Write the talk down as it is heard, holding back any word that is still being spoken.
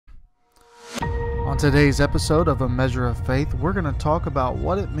On today's episode of A Measure of Faith, we're going to talk about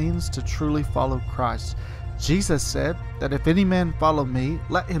what it means to truly follow Christ. Jesus said that if any man follow me,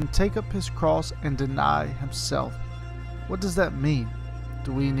 let him take up his cross and deny himself. What does that mean?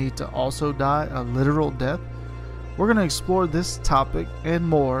 Do we need to also die a literal death? We're going to explore this topic and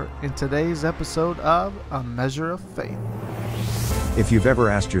more in today's episode of A Measure of Faith. If you've ever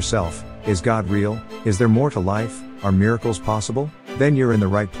asked yourself, is God real? Is there more to life? Are miracles possible? Then you're in the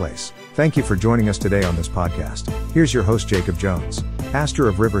right place. Thank you for joining us today on this podcast. Here's your host, Jacob Jones, pastor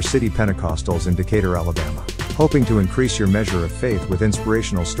of River City Pentecostals in Decatur, Alabama, hoping to increase your measure of faith with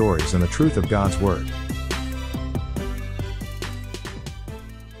inspirational stories and the truth of God's Word.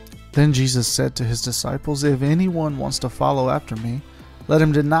 Then Jesus said to his disciples, if anyone wants to follow after me, let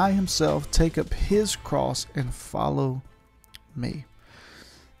him deny himself, take up his cross, and follow me.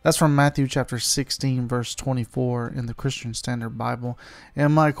 That's from Matthew chapter 16, verse 24 in the Christian Standard Bible.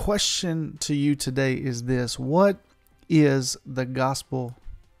 And my question to you today is this: what is the gospel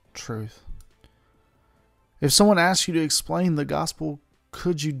truth? If someone asks you to explain the gospel,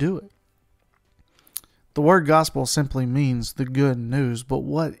 could you do it? The word gospel simply means the good news, but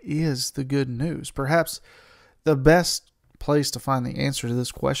what is the good news? Perhaps the best place to find the answer to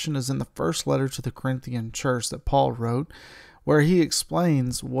this question is in the first letter to the Corinthian church that Paul wrote, where he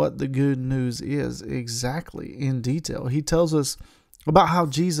explains what the good news is exactly in detail. He tells us about how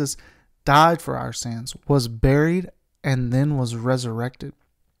Jesus died for our sins, was buried, and then was resurrected.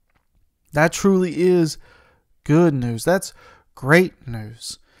 That truly is good news. That's great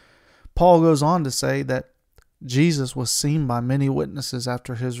news. Paul goes on to say that Jesus was seen by many witnesses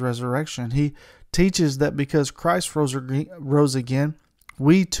after his resurrection. He teaches that because Christ rose again,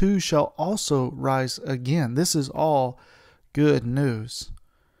 we too shall also rise again. This is all good news.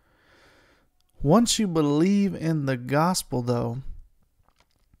 Once you believe in the gospel, though,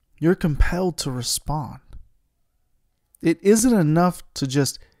 you're compelled to respond. It isn't enough to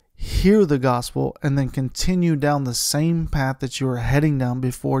just hear the gospel and then continue down the same path that you were heading down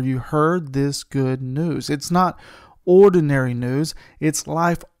before you heard this good news. It's not ordinary news, it's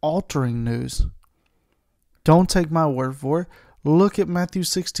life-altering news. Don't take my word for it. Look at Matthew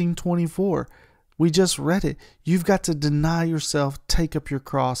 16:24. We just read it. You've got to deny yourself, take up your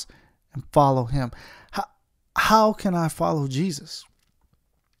cross, and follow him. How can I follow Jesus?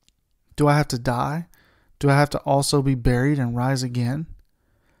 Do I have to die? Do I have to also be buried and rise again?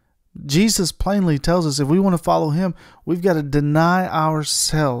 Jesus plainly tells us if we want to follow him, we've got to deny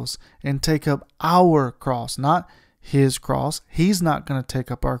ourselves and take up our cross, not his cross. He's not going to take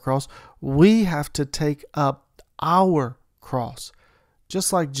up our cross. We have to take up our cross,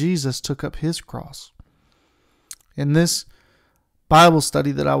 just like Jesus took up his cross. In this Bible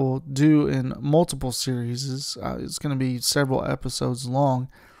study that I will do in multiple series, it's going to be several episodes long.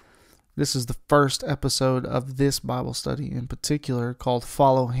 This is the first episode of this Bible study in particular called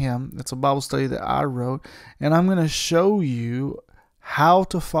Follow Him. It's a Bible study that I wrote, and I'm going to show you how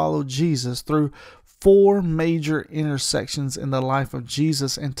to follow Jesus through 4 major intersections in the life of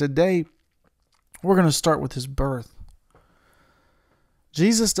Jesus. And today, we're going to start with his birth.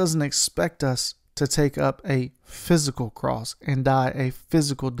 Jesus doesn't expect us to take up a physical cross and die a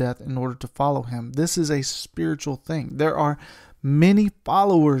physical death in order to follow him. This is a spiritual thing. There are many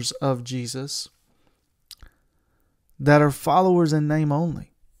followers of Jesus that are followers in name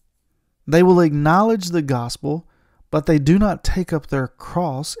only. They will acknowledge the gospel, but they do not take up their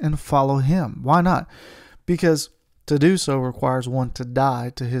cross and follow him. Why not? Because to do so requires one to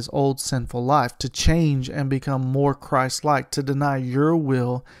die to his old sinful life, to change and become more Christ-like, to deny your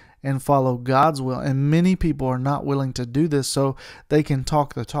will and follow God's will. And many people are not willing to do this, so they can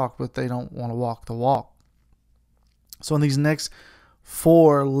talk the talk, but they don't want to walk the walk. So in these next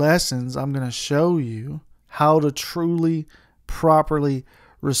 4 lessons, I'm going to show you how to truly, properly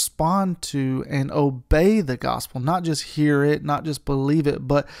respond to and obey the gospel. Not just hear it, not just believe it,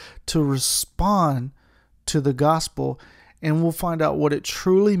 but to respond to the gospel, and we'll find out what it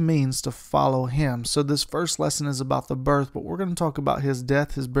truly means to follow him. So this first lesson is about the birth, but we're going to talk about his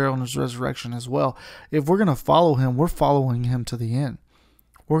death, his burial, and his resurrection as well. If we're going to follow him, we're following him to the end.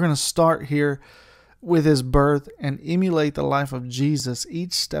 We're going to start here with his birth and emulate the life of Jesus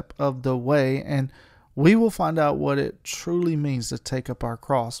each step of the way, and we will find out what it truly means to take up our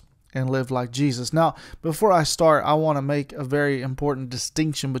cross and live like Jesus. Now, before I start, I want to make a very important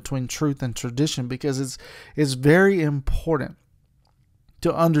distinction between truth and tradition, because it's very important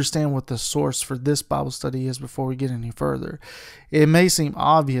to understand what the source for this Bible study is before we get any further. It may seem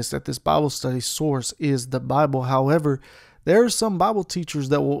obvious that this Bible study source is the Bible. However, There are some Bible teachers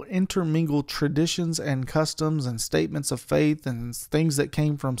that will intermingle traditions and customs and statements of faith and things that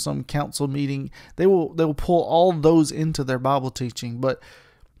came from some council meeting. They will pull all those into their Bible teaching, but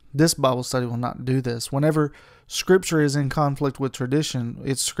this Bible study will not do this. Whenever Scripture is in conflict with tradition,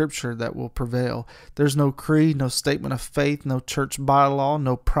 it's Scripture that will prevail. There's no creed, no statement of faith, no church bylaw,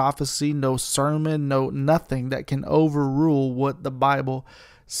 no prophecy, no sermon, no nothing that can overrule what the Bible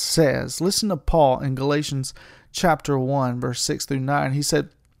says. Listen to Paul in Galatians chapter 1, verse 6 through 9. He said,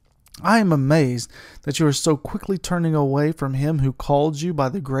 I am amazed that you are so quickly turning away from him who called you by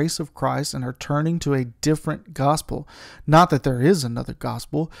the grace of Christ and are turning to a different gospel. Not that there is another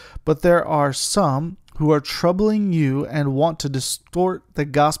gospel, but there are some who are troubling you and want to distort the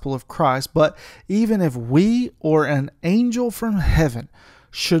gospel of Christ. But even if we or an angel from heaven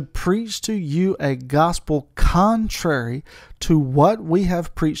should preach to you a gospel contrary to what we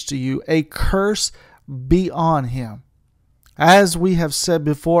have preached to you, a curse be on him. As we have said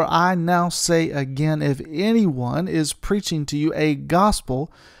before, I now say again, if anyone is preaching to you a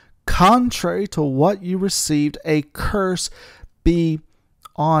gospel contrary to what you received, a curse be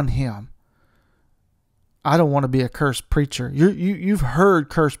on him. I don't want to be a cursed preacher. You've heard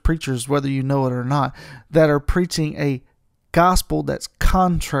cursed preachers, whether you know it or not, that are preaching a gospel that's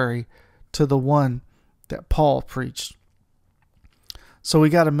contrary to the one that Paul preached. So we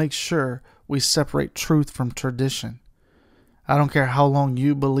got to make sure we separate truth from tradition. I don't care how long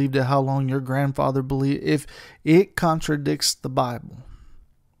you believed it, how long your grandfather believed it. If it contradicts the Bible,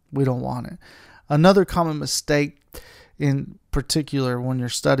 we don't want it. Another common mistake, in particular when you're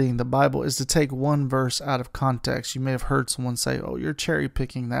studying the Bible, is to take one verse out of context. You may have heard someone say, oh, you're cherry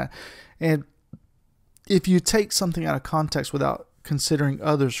picking that. And if you take something out of context without considering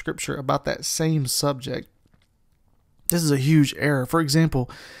other scripture about that same subject, this is a huge error. For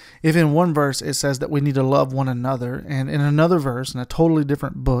example, if in one verse it says that we need to love one another, and in another verse, in a totally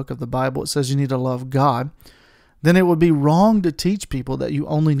different book of the Bible, it says you need to love God, then it would be wrong to teach people that you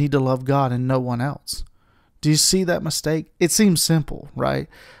only need to love God and no one else. Do you see that mistake? It seems simple, right?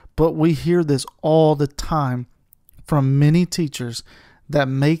 But we hear this all the time from many teachers that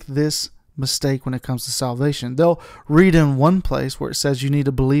make this mistake when it comes to salvation. They'll read in one place where it says you need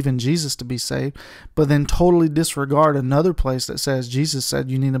to believe in Jesus to be saved, but then totally disregard another place that says Jesus said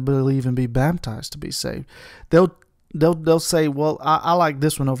you need to believe and be baptized to be saved. They'll say, well, I like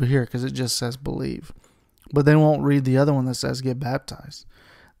this one over here because it just says believe, but they won't read the other one that says get baptized.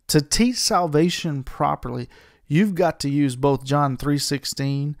 To teach salvation properly, you've got to use both John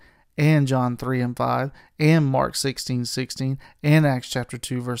 3:16 and John 3:5 and Mark 16:16 and Acts chapter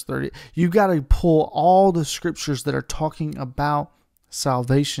 2 verse 30. You've got to pull all the scriptures that are talking about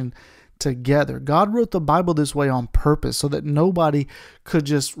salvation together. God wrote the Bible this way on purpose so that nobody could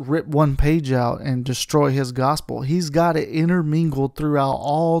just rip one page out and destroy his gospel. He's got it intermingled throughout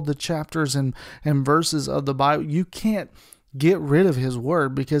all the chapters and verses of the Bible. You can't get rid of his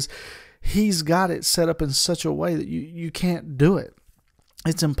word because he's got it set up in such a way that you can't do it.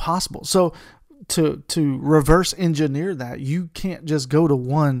 It's impossible. So to reverse engineer that, you can't just go to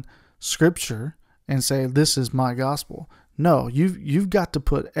one scripture and say, this is my gospel. No, you've got to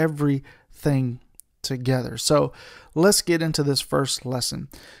put everything together. So let's get into this first lesson.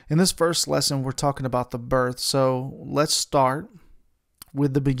 In this first lesson, we're talking about the birth. So let's start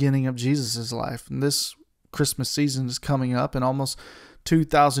with the beginning of Jesus' life. And this Christmas season is coming up, and almost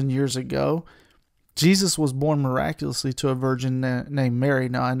 2,000 years ago, Jesus was born miraculously to a virgin named Mary.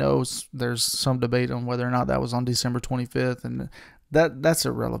 Now, I know there's some debate on whether or not that was on December 25th, and that's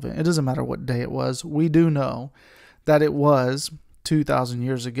irrelevant. It doesn't matter what day it was. We do know that it was 2,000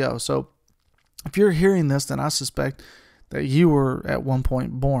 years ago. So if you're hearing this, then I suspect that you were at one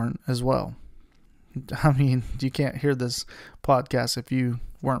point born as well. I mean, you can't hear this podcast if you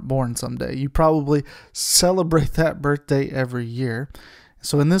weren't born someday. You probably celebrate that birthday every year.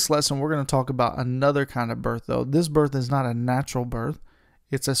 So in this lesson, we're going to talk about another kind of birth, though. This birth is not a natural birth.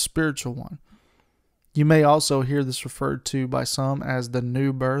 It's a spiritual one. You may also hear this referred to by some as the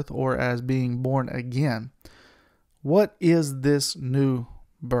new birth or as being born again. What is this new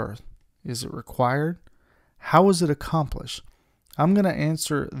birth? Is it required? How is it accomplished? I'm going to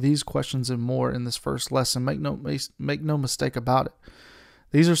answer these questions and more in this first lesson. Make no mistake about it.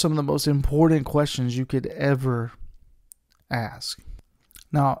 These are some of the most important questions you could ever ask.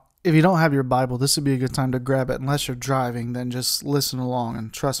 Now, if you don't have your Bible, this would be a good time to grab it. Unless you're driving, then just listen along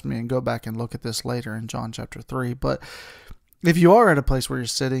and trust me and go back and look at this later in John chapter 3. But if you are at a place where you're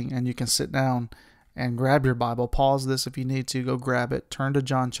sitting and you can sit down and grab your Bible, pause this if you need to, go grab it, turn to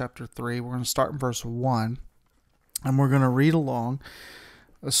John chapter 3. We're going to start in verse 1, and we're going to read along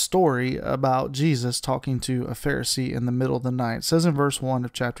a story about Jesus talking to a Pharisee in the middle of the night. It says in verse 1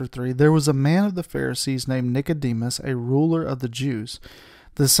 of chapter 3, "There was a man of the Pharisees named Nicodemus, a ruler of the Jews.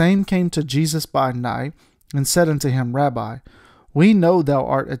 The same came to Jesus by night and said unto him, Rabbi, we know thou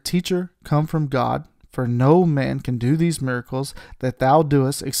art a teacher come from God, for no man can do these miracles that thou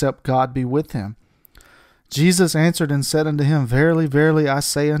doest except God be with him. Jesus answered and said unto him, Verily, verily, I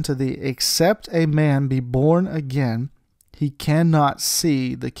say unto thee, except a man be born again, he cannot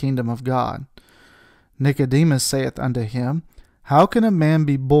see the kingdom of God. Nicodemus saith unto him, How can a man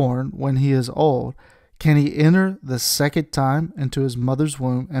be born when he is old? Can he enter the second time into his mother's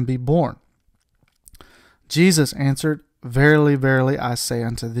womb and be born? Jesus answered, Verily, verily, I say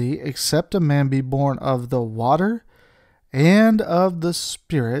unto thee, except a man be born of the water and of the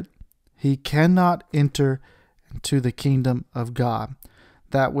Spirit, he cannot enter into the kingdom of God.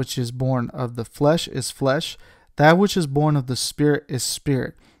 That which is born of the flesh is flesh, that which is born of the Spirit is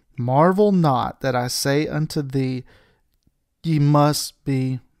spirit. Marvel not that I say unto thee, ye must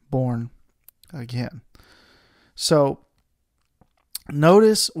be born again." So,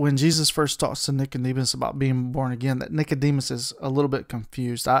 notice when Jesus first talks to Nicodemus about being born again, that Nicodemus is a little bit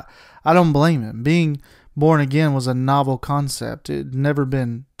confused. I don't blame him. Being born again was a novel concept. It had never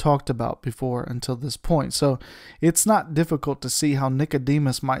been talked about before until this point. So it's not difficult to see how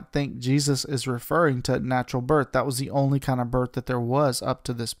Nicodemus might think Jesus is referring to natural birth. That was the only kind of birth that there was up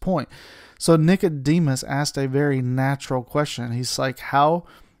to this point. So Nicodemus asked a very natural question. He's like, how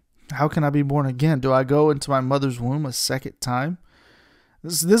can I be born again? Do I go into my mother's womb a second time?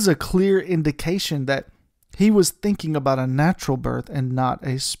 This is a clear indication that he was thinking about a natural birth and not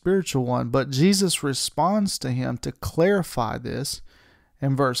a spiritual one. But Jesus responds to him to clarify this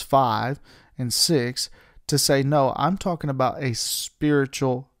in verse 5 and 6 to say, no, I'm talking about a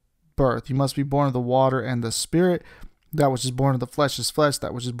spiritual birth. You must be born of the water and the Spirit. That which is born of the flesh is flesh.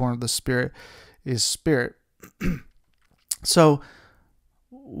 That which is born of the Spirit is spirit. So,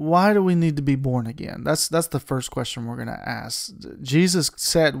 why do we need to be born again? That's the first question we're going to ask. Jesus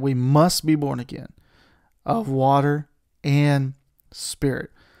said we must be born again of water and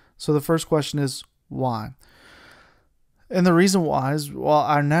Spirit. So the first question is why? And the reason why is, well,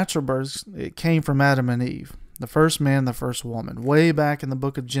 our natural birth, it came from Adam and Eve, the first man, the first woman. Way back in the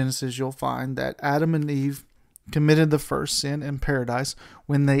book of Genesis, you'll find that Adam and Eve committed the first sin in paradise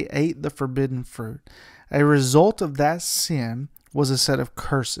when they ate the forbidden fruit. A result of that sin was a set of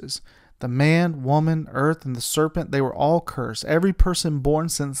curses. The man, woman, earth, and the serpent, they were all cursed. Every person born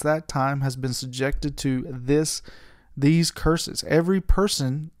since that time has been subjected to these curses. Every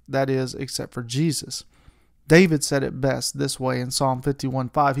person, that is, except for Jesus. David said it best this way in Psalm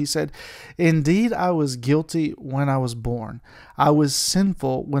 51:5. He said, Indeed, I was guilty when I was born. I was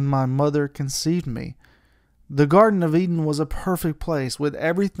sinful when my mother conceived me. The Garden of Eden was a perfect place with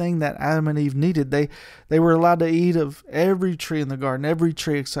everything that Adam and Eve needed. They were allowed to eat of every tree in the garden, every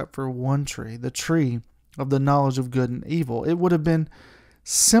tree except for one tree, the tree of the knowledge of good and evil. It would have been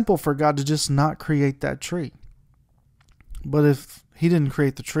simple for God to just not create that tree. But if he didn't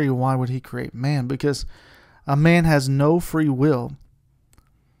create the tree, why would he create man? Because a man has no free will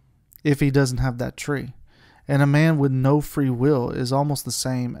if he doesn't have that tree. And a man with no free will is almost the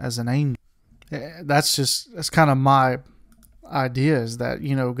same as an angel. That's kind of my idea, is that,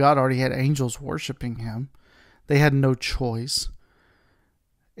 God already had angels worshiping him. They had no choice.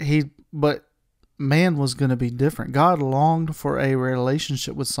 But man was going to be different. God longed for a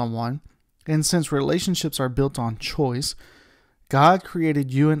relationship with someone. And since relationships are built on choice, God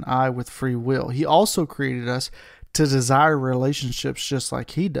created you and I with free will. He also created us to desire relationships just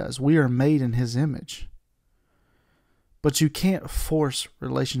like he does. We are made in his image. But you can't force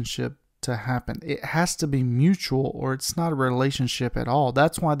relationship to happen. It has to be mutual, or it's not a relationship at all.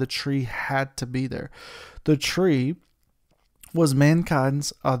 That's why the tree had to be there. The tree was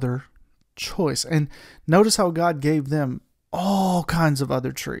mankind's other choice. And notice how God gave them all kinds of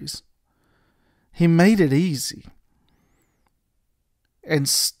other trees. He made it easy. And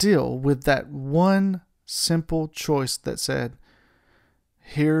still, with that one simple choice that said,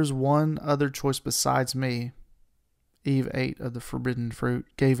 here's one other choice besides me, Eve ate of the forbidden fruit,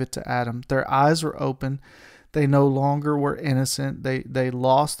 gave it to Adam. Their eyes were open. They no longer were innocent. They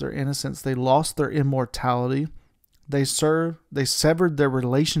lost their innocence. They lost their immortality. They severed their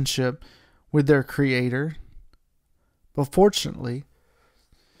relationship with their Creator. But fortunately,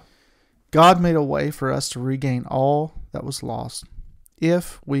 God made a way for us to regain all that was lost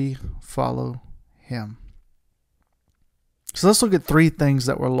if we follow him. So let's look at three things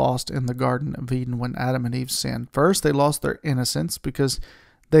that were lost in the Garden of Eden when Adam and Eve sinned. First, they lost their innocence because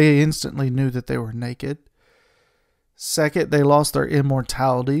they instantly knew that they were naked. Second, they lost their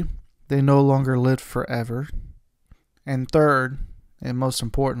immortality. They no longer lived forever. And third, and most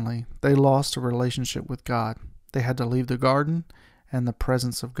importantly, they lost a relationship with God. They had to leave the garden and the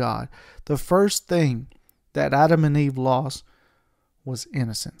presence of God. The first thing that Adam and Eve lost was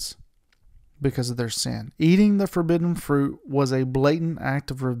innocence because of their sin. Eating the forbidden fruit was a blatant act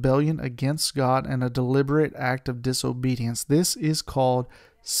of rebellion against God and a deliberate act of disobedience. This is called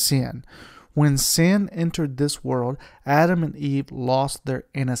sin. When sin entered this world, Adam and Eve lost their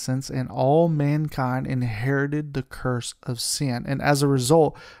innocence and all mankind inherited the curse of sin. And as a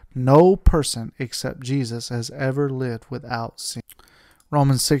result, no person except Jesus has ever lived without sin.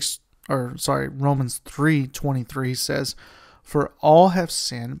 Romans 3:23 says, "For all have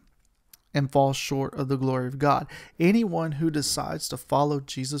sinned and fall short of the glory of God." Anyone who decides to follow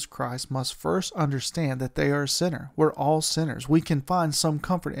Jesus Christ must first understand that they are a sinner. We're all sinners. We can find some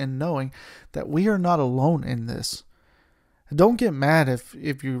comfort in knowing that we are not alone in this. Don't get mad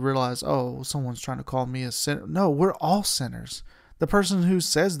if you realize, oh, someone's trying to call me a sinner. No, we're all sinners. The person who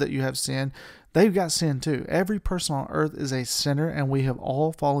says that you have sin, they've got sin too. Every person on earth is a sinner, and we have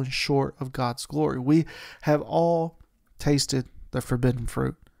all fallen short of God's glory. We have all tasted the forbidden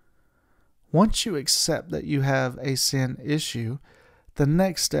fruit. Once you accept that you have a sin issue, the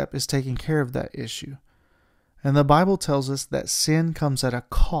next step is taking care of that issue. And the Bible tells us that sin comes at a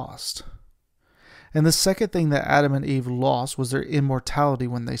cost. And the second thing that Adam and Eve lost was their immortality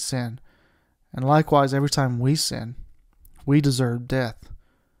when they sinned. And likewise, every time we sin, we deserve death.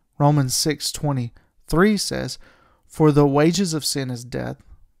 Romans 6:23 says, "For the wages of sin is death,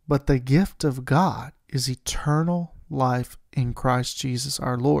 but the gift of God is eternal life in Christ Jesus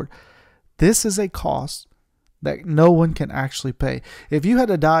our Lord." This is a cost that no one can actually pay. If you had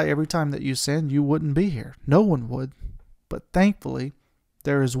to die every time that you sinned, you wouldn't be here. No one would. But thankfully,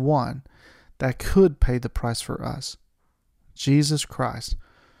 there is one that could pay the price for us. Jesus Christ.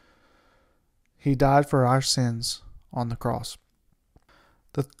 He died for our sins on the cross.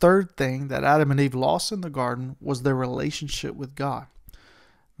 The third thing that Adam and Eve lost in the garden was their relationship with God.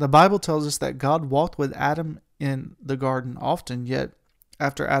 The Bible tells us that God walked with Adam in the garden often, yet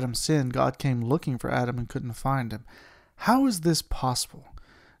after Adam sinned, God came looking for Adam and couldn't find him. How is this possible?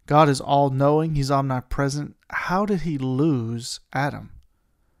 God is all-knowing. He's omnipresent. How did he lose Adam?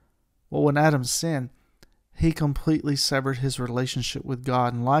 Well, when Adam sinned, he completely severed his relationship with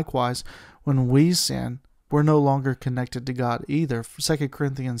God. And likewise, when we sin, we're no longer connected to God either. 2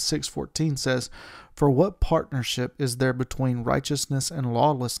 Corinthians 6:14 says, "For what partnership is there between righteousness and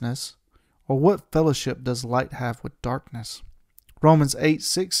lawlessness? Or what fellowship does light have with darkness?" Romans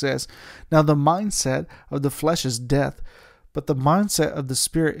 8:6 says, "Now the mindset of the flesh is death, but the mindset of the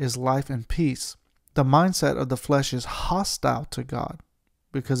Spirit is life and peace. The mindset of the flesh is hostile to God,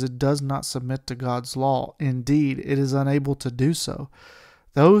 because it does not submit to God's law. Indeed, it is unable to do so.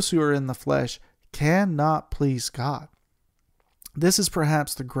 Those who are in the flesh cannot please God." This is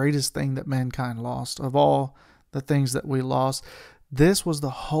perhaps the greatest thing that mankind lost. Of all the things that we lost, this was the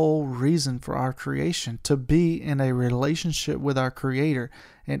whole reason for our creation, to be in a relationship with our Creator.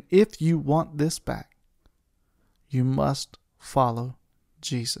 And if you want this back, you must follow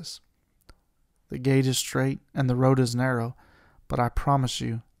Jesus. The gate is straight and the road is narrow, but I promise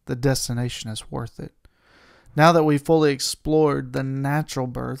you, the destination is worth it. Now that we've fully explored the natural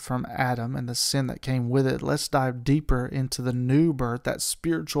birth from Adam and the sin that came with it, let's dive deeper into the new birth, that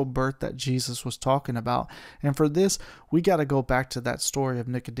spiritual birth that Jesus was talking about. And for this, we got to go back to that story of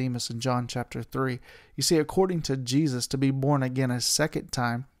Nicodemus in John chapter 3. You see, according to Jesus, to be born again a second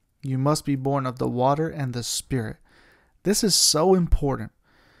time, you must be born of the water and the Spirit. This is so important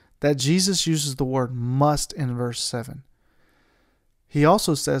that Jesus uses the word must in verse 7. He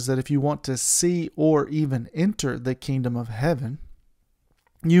also says that if you want to see or even enter the kingdom of heaven,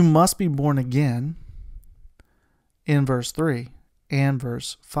 you must be born again in verse 3 and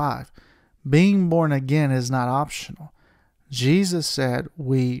verse 5. Being born again is not optional. Jesus said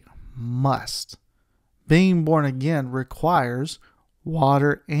we must. Being born again requires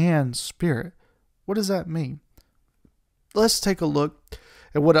water and Spirit. What does that mean? Let's take a look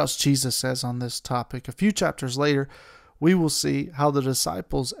at what else Jesus says on this topic. A few chapters later, we will see how the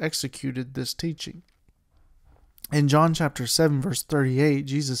disciples executed this teaching. In John chapter 7, verse 38,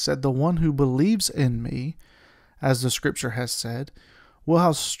 Jesus said, "The one who believes in me, as the scripture has said, will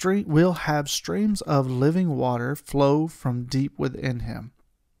have streams of living water flow from deep within him."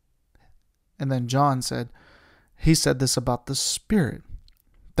 And then John said, he said this about the Spirit.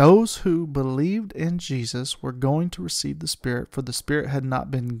 Those who believed in Jesus were going to receive the Spirit, for the Spirit had not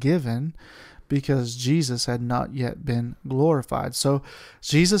been given because Jesus had not yet been glorified. So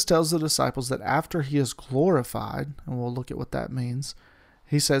Jesus tells the disciples that after he is glorified, and we'll look at what that means,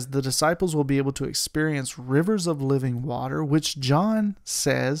 he says the disciples will be able to experience rivers of living water, which John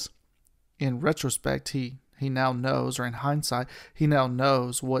says, in retrospect, he now knows, or in hindsight, he now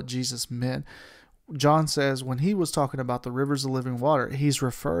knows what Jesus meant. John says when he was talking about the rivers of living water, he's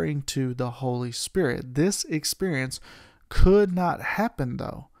referring to the Holy Spirit. This experience could not happen,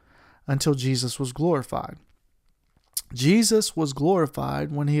 though, until Jesus was glorified. Jesus was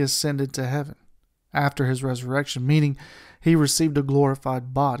glorified when he ascended to heaven after his resurrection, meaning he received a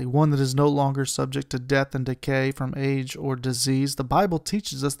glorified body, one that is no longer subject to death and decay from age or disease. The Bible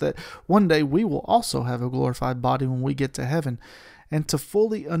teaches us that one day we will also have a glorified body when we get to heaven. And to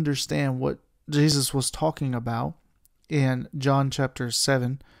fully understand what Jesus was talking about in John chapter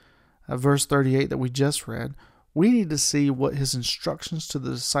 7, verse 38 that we just read, we need to see what his instructions to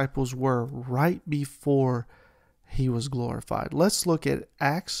the disciples were right before he was glorified. Let's look at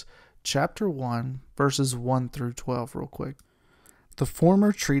Acts chapter 1, verses 1 through 12 real quick. The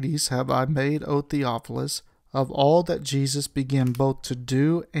former treatise have I made, O Theophilus, of all that Jesus began both to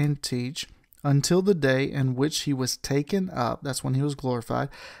do and teach, until the day in which he was taken up, that's when he was glorified,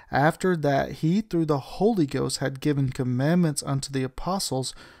 after that he through the Holy Ghost had given commandments unto the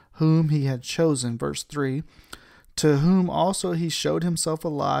apostles whom he had chosen. Verse 3, to whom also he showed himself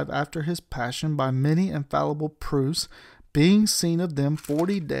alive after his passion by many infallible proofs, being seen of them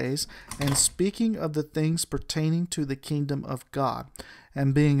 40 days, and speaking of the things pertaining to the kingdom of God.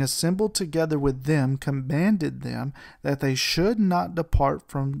 And being assembled together with them, commanded them that they should not depart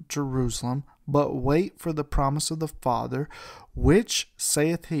from Jerusalem, but wait for the promise of the Father, which,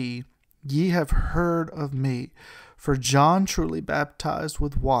 saith he, ye have heard of me. For John truly baptized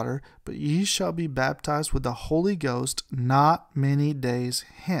with water, but ye shall be baptized with the Holy Ghost not many days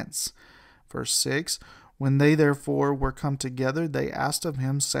hence. Verse 6, when they therefore were come together, they asked of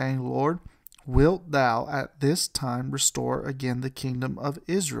him, saying, Lord, wilt thou at this time restore again the kingdom of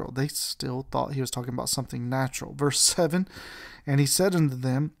Israel? They still thought he was talking about something natural. Verse 7, and he said unto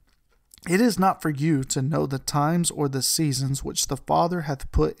them, it is not for you to know the times or the seasons which the Father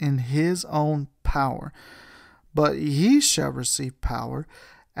hath put in his own power, but ye shall receive power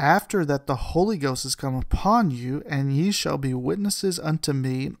after that the Holy Ghost is come upon you, and ye shall be witnesses unto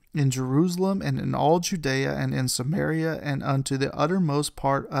me in Jerusalem and in all Judea and in Samaria and unto the uttermost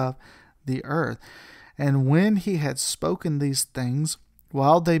part of the earth. And when he had spoken these things,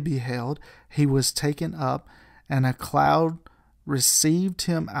 while they beheld, he was taken up, and a cloud received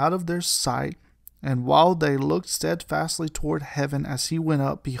him out of their sight. And while they looked steadfastly toward heaven as he went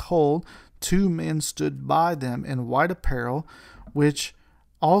up, behold, 2 men stood by them in white apparel, which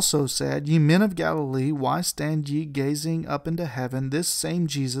also said, Ye men of Galilee, why stand ye gazing up into heaven? This same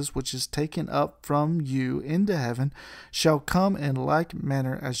Jesus, which is taken up from you into heaven, shall come in like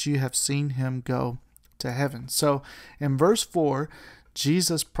manner as you have seen him go to heaven. So in verse 4,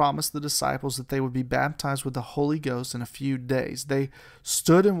 Jesus promised the disciples that they would be baptized with the Holy Ghost in a few days. They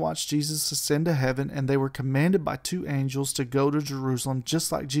stood and watched Jesus ascend to heaven, and they were commanded by 2 angels to go to Jerusalem,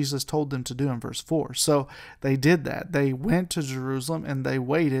 just like Jesus told them to do in verse 4. So they did that. They went to Jerusalem, and they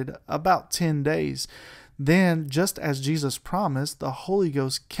waited about 10 days. Then, just as Jesus promised, the Holy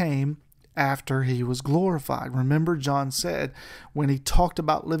Ghost came after he was glorified. Remember, John said when he talked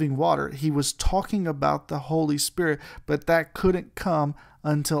about living water, he was talking about the Holy Spirit, but that couldn't come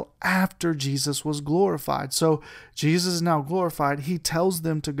until after Jesus was glorified. So Jesus is now glorified. He tells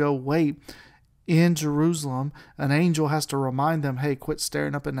them to go wait in Jerusalem. An angel has to remind them, hey, quit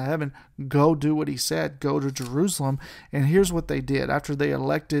staring up into heaven. Go do what he said. Go to Jerusalem. And here's what they did. After they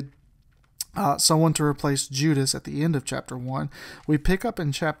elected someone to replace Judas at the end of chapter 1. We pick up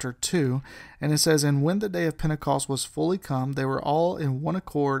in chapter 2, and it says, And when the day of Pentecost was fully come, they were all in one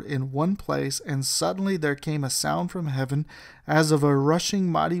accord in one place, and suddenly there came a sound from heaven as of a rushing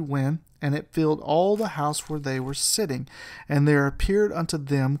mighty wind, and it filled all the house where they were sitting. And there appeared unto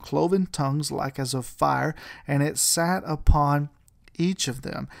them cloven tongues like as of fire, and it sat upon each of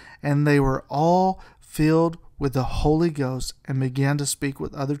them. And they were all filled with the Holy Ghost, and began to speak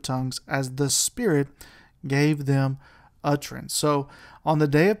with other tongues as the Spirit gave them utterance. So on the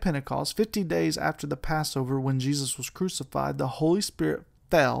day of Pentecost, 50 days after the Passover, when Jesus was crucified, the Holy Spirit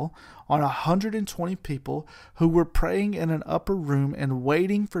fell on 120 people who were praying in an upper room and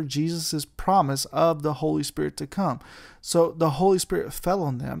waiting for Jesus' promise of the Holy Spirit to come. So the Holy Spirit fell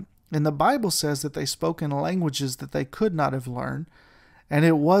on them, and the Bible says that they spoke in languages that they could not have learned. And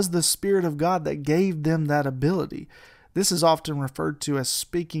it was the Spirit of God that gave them that ability. This is often referred to as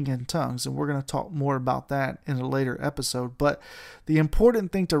speaking in tongues, and we're going to talk more about that in a later episode. But the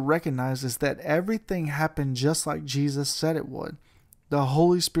important thing to recognize is that everything happened just like Jesus said it would. The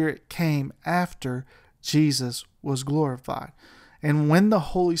Holy Spirit came after Jesus was glorified. And when the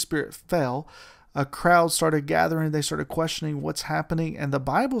Holy Spirit fell, a crowd started gathering. They started questioning what's happening. And the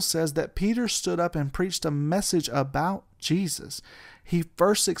Bible says that Peter stood up and preached a message about Jesus. He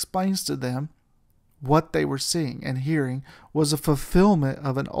first explains to them what they were seeing and hearing was a fulfillment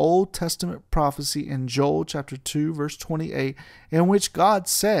of an Old Testament prophecy in Joel chapter 2, verse 28, in which God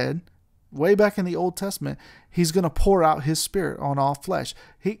said, way back in the Old Testament, he's going to pour out his Spirit on all flesh.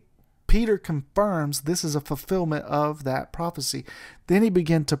 Peter confirms this is a fulfillment of that prophecy. Then he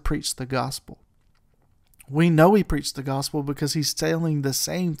began to preach the gospel. We know he preached the gospel because he's telling the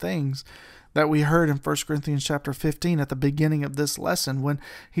same things that we heard in 1 Corinthians chapter 15 at the beginning of this lesson when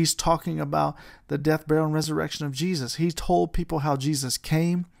he's talking about the death, burial, and resurrection of Jesus. He told people how Jesus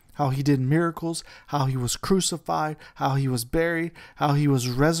came, how he did miracles, how he was crucified, how he was buried, how he was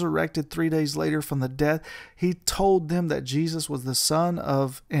resurrected 3 days later from the dead. He told them that Jesus was the son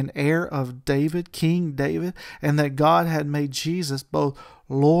of an heir of David, King David, and that God had made Jesus both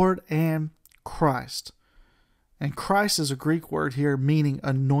Lord and Christ. And Christ is a Greek word here meaning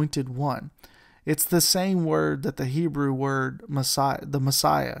anointed one. It's the same word that the Hebrew word Messiah, the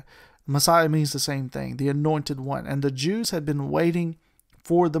Messiah. Messiah means the same thing, the anointed one. And the Jews had been waiting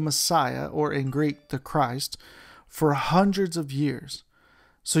for the Messiah, or in Greek, the Christ, for hundreds of years.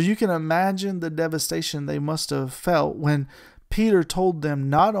 So you can imagine the devastation they must have felt when Peter told them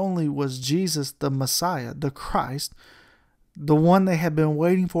not only was Jesus the Messiah, the Christ, the one they had been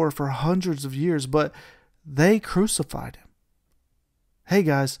waiting for hundreds of years, but they crucified him. Hey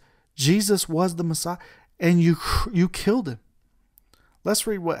guys, Jesus was the Messiah, and you killed him. Let's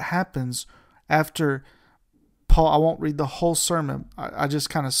read what happens after Paul. I won't read the whole sermon. I just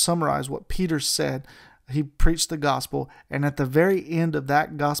kind of summarize what Peter said. He preached the gospel, and at the very end of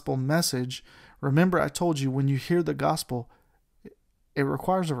that gospel message, remember I told you when you hear the gospel, it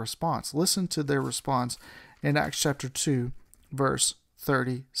requires a response. Listen to their response in Acts chapter 2, verse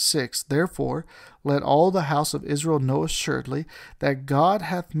 36. Therefore, let all the house of Israel know assuredly that God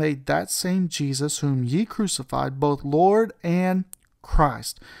hath made that same Jesus whom ye crucified both Lord and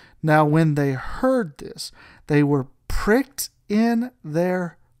Christ. Now when they heard this, they were pricked in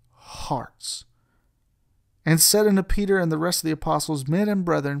their hearts, and said unto Peter and the rest of the apostles, Men and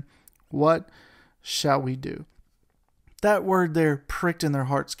brethren, what shall we do? That word there, pricked in their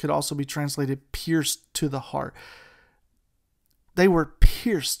hearts, could also be translated pierced to the heart. They were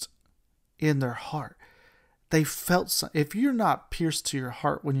pierced in their heart. They felt, if you're not pierced to your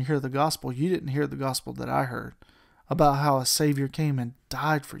heart when you hear the gospel, you didn't hear the gospel that I heard about how a Savior came and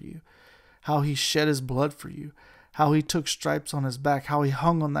died for you, how he shed his blood for you, how he took stripes on his back, how he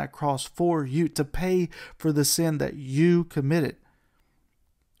hung on that cross for you to pay for the sin that you committed.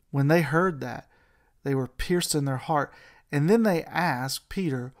 When they heard that, they were pierced in their heart. And then they asked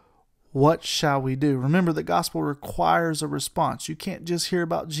Peter, what shall we do? Remember, the gospel requires a response. You can't just hear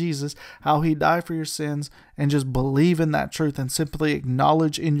about Jesus, how he died for your sins, and just believe in that truth and simply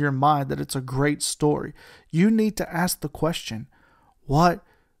acknowledge in your mind that it's a great story. You need to ask the question, what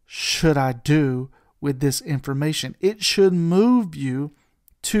should I do with this information? It should move you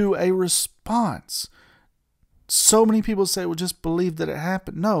to a response. So many people say, well, just believe that it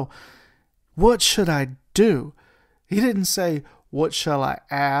happened. No. What should I do? He didn't say, what shall I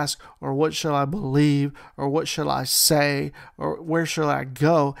ask, or what shall I believe, or what shall I say, or where shall I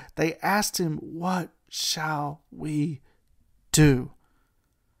go? They asked him, what shall we do?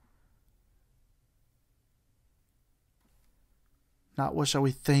 Not what shall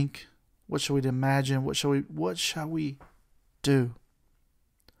we think, what shall we imagine, what shall we do?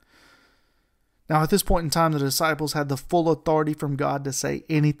 Now, at this point in time, the disciples had the full authority from God to say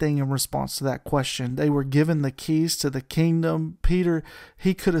anything in response to that question. They were given the keys to the kingdom. Peter,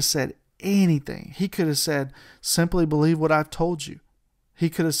 he could have said anything. He could have said, simply believe what I've told you. He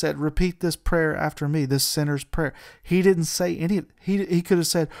could have said, repeat this prayer after me, this sinner's prayer. He didn't say any. He could have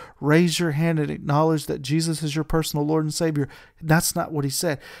said, raise your hand and acknowledge that Jesus is your personal Lord and Savior. That's not what he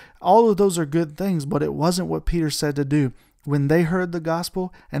said. All of those are good things, but it wasn't what Peter said to do. When they heard the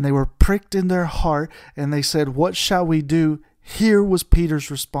gospel and they were pricked in their heart and they said, what shall we do? Here was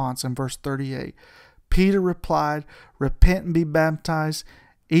Peter's response in verse 38. Peter replied, repent and be baptized,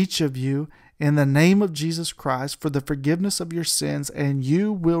 each of you, in the name of Jesus Christ for the forgiveness of your sins, and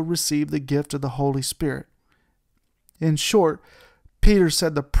you will receive the gift of the Holy Spirit. In short, Peter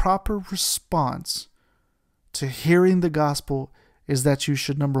said the proper response to hearing the gospel is that you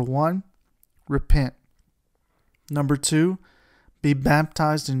should, number one, repent. Number 2, be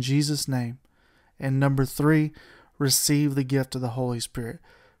baptized in Jesus' name. And number 3, receive the gift of the Holy Spirit.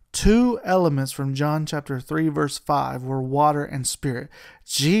 2 elements from John chapter 3 verse 5 were water and spirit.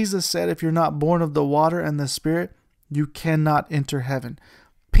 Jesus said, if you're not born of the water and the Spirit, you cannot enter heaven.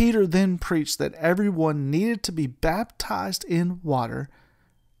 Peter then preached that everyone needed to be baptized in water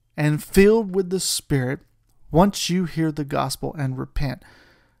and filled with the Spirit once you hear the gospel and repent.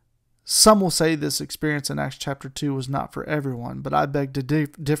 Some will say this experience in Acts chapter 2 was not for everyone, but I beg to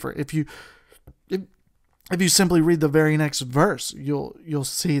differ. If you simply read the very next verse, you'll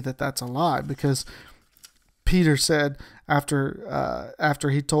see that that's a lie, because Peter said after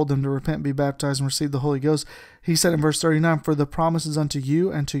he told them to repent, be baptized, and receive the Holy Ghost, he said in verse 39, for the promises unto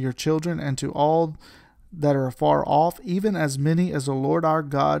you and to your children and to all that are afar off, even as many as the Lord our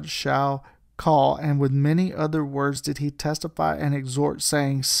God shall call. And with many other words did he testify and exhort,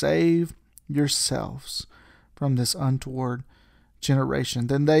 saying, save yourselves from this untoward generation.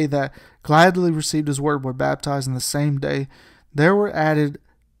 Then they that gladly received his word were baptized in the same day. There were added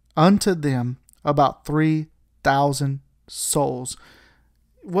unto them about 3,000 souls.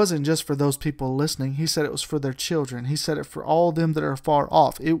 It wasn't just for those people listening. He said it was for their children. He said it for all them that are far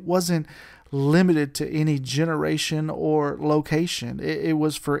off. It wasn't limited to any generation or location. It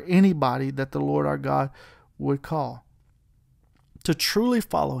was for anybody that the Lord our God would call. To truly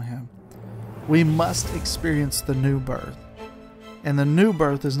follow him, we must experience the new birth. And the new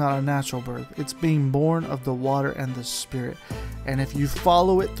birth is not a natural birth. It's being born of the water and the Spirit. And if you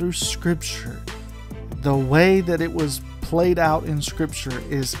follow it through Scripture, the way that it was played out in Scripture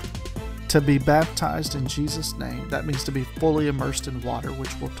is to be baptized in Jesus' name. That means to be fully immersed in water,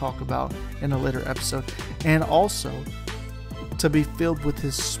 which we'll talk about in a later episode. And also to be filled with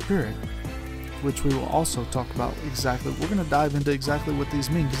his Spirit, which we will also talk about exactly. We're going to dive into exactly what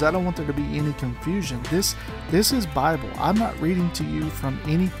these mean, because I don't want there to be any confusion. This is Bible. I'm not reading to you from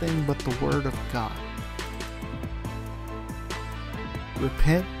anything but the Word of God.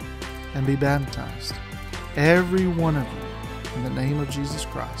 Repent and be baptized, every one of you, in the name of Jesus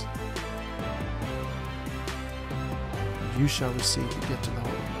Christ. You shall receive the gift of the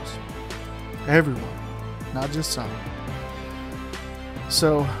Holy Ghost. Everyone, not just some.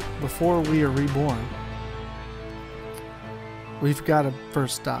 So, before we are reborn, we've got to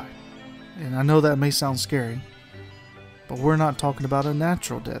first die. And I know that may sound scary, but we're not talking about a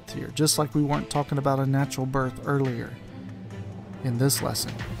natural death here, just like we weren't talking about a natural birth earlier in this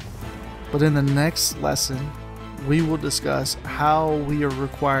lesson. But in the next lesson, we will discuss how we are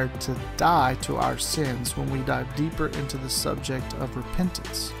required to die to our sins when we dive deeper into the subject of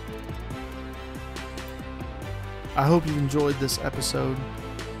repentance. I hope you enjoyed this episode,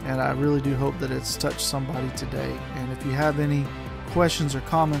 and I really do hope that it's touched somebody today. And if you have any questions or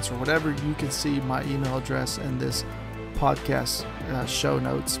comments or whatever, you can see my email address in this podcast show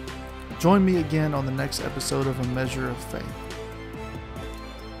notes. Join me again on the next episode of A Measure of Faith.